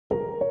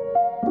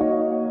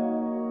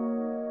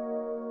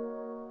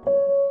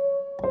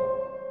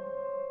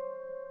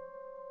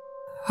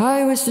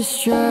I was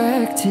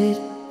distracted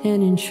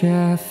and in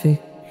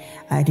traffic.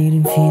 I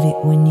didn't feel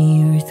it when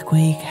the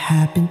earthquake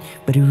happened,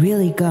 but it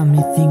really got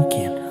me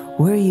thinking.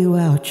 Were you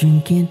out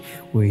drinking?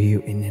 Were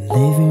you in the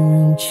living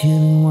room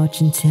chillin',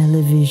 watching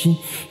television?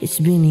 It's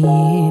been a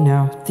year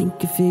now, think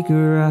I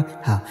figure out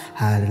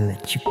how to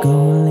let you go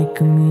and let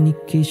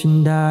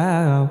communication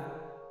die out.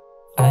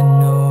 I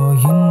know,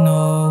 you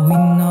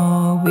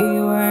know, we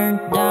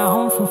weren't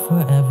down for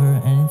forever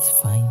and it's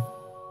fine.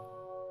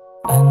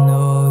 I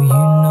know,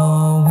 you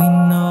know, we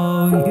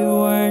know you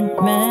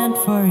weren't meant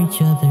for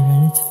each other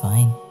and it's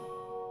fine.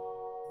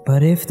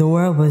 But if the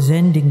world was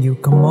ending, you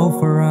come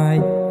over,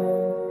 right?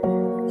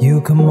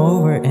 You come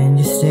over and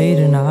you stay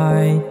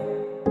tonight.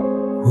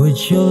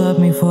 Would you love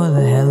me for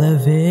the hell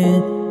of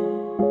it?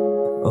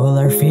 All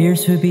our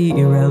fears would be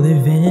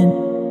irrelevant.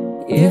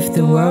 If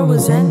the world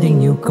was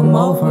ending, you come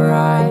over,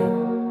 right?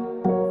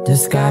 The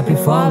sky be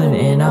falling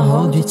and I'll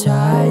hold you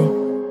tight.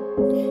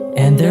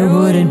 And there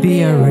wouldn't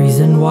be a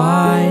reason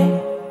why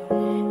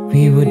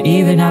we would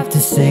even have to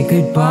say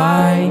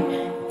goodbye.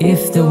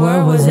 If the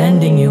world was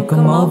ending, you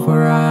come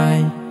over,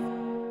 right?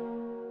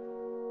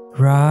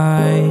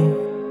 Right.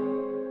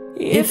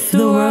 If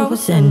the world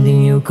was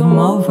ending, you come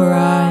over,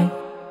 right?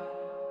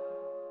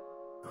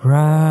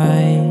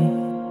 Right.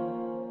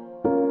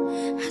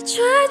 I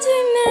tried to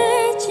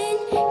imagine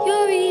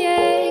your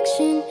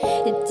reaction.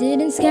 It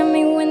didn't scare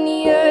me when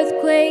the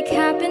earthquake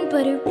happened,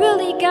 but it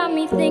really got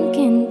me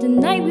thinking. The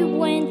night we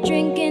went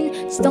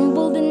drinking,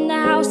 stumbled in the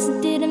house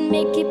and didn't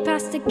make it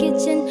past the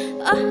kitchen.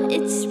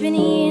 It's been a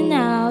year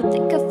now,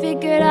 think I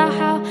figured out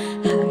how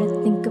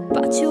to think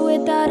about you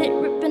without it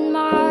ripping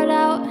my heart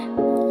out.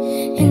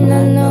 And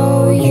I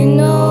know, you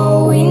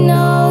know, we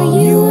know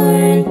you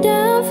weren't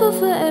down for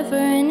forever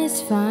and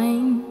it's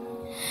fine.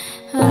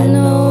 I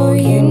know,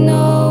 you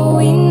know,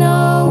 we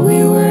know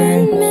we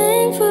weren't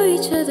meant for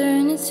each other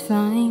and it's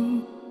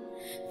fine.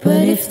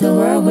 But if the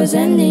world was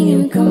ending,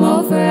 you come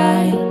over,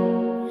 right?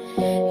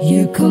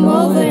 You come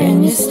over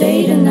and you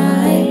stay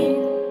tonight.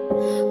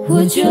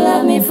 Would you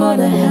love me for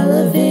the hell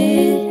of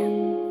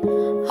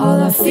it?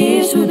 All our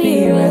fears would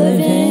be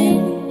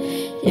irrelevant.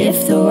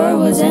 If the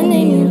world was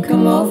ending, you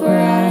come over,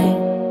 right?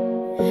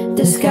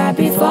 The sky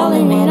be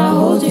falling and I'll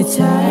hold you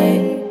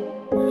tight.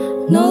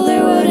 No,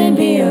 there wouldn't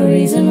be a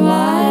reason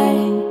why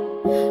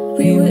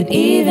we would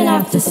even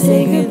have to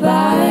say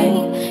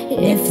goodbye.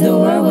 If the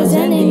world was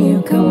ending,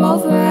 you come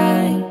over,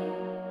 right?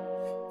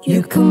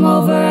 You come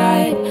over,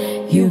 right?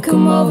 You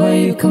come over,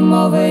 you come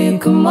over, you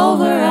come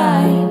over,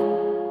 right?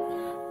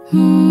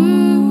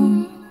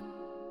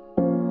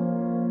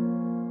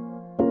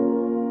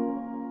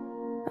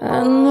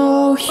 I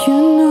know, you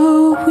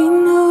know, we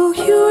know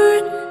you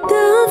weren't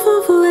down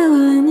for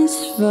forever and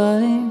it's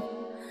fine.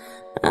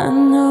 I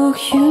know,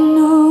 you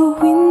know,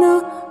 we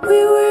know we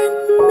weren't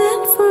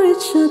meant for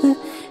each other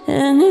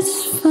and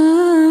it's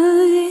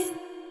fine.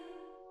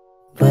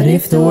 But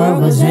if the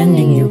world was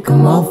ending, you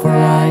come over,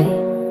 right?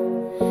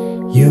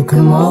 You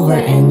come over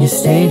and you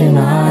stay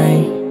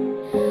tonight.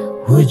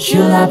 Would you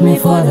love me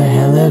for the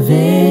hell of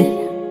it?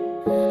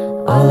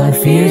 All our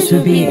fears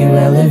would be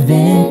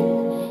irrelevant.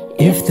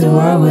 If the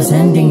world was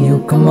ending,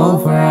 you come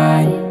over,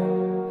 right?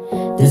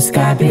 The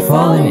sky be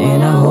falling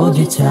and I'll hold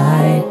you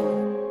tight.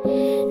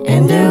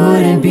 And there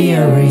wouldn't be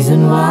a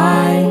reason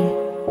why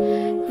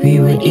we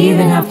would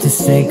even have to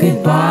say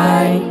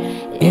goodbye.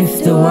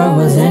 If the world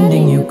was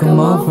ending, you come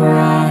over,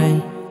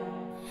 right?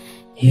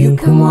 You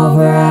come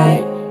over,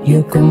 right?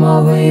 You come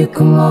over, you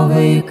come over,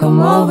 you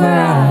come over,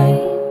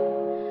 right?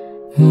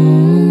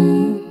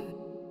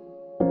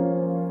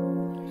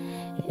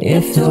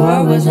 If the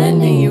world was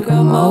ending, you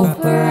come over,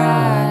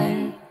 right?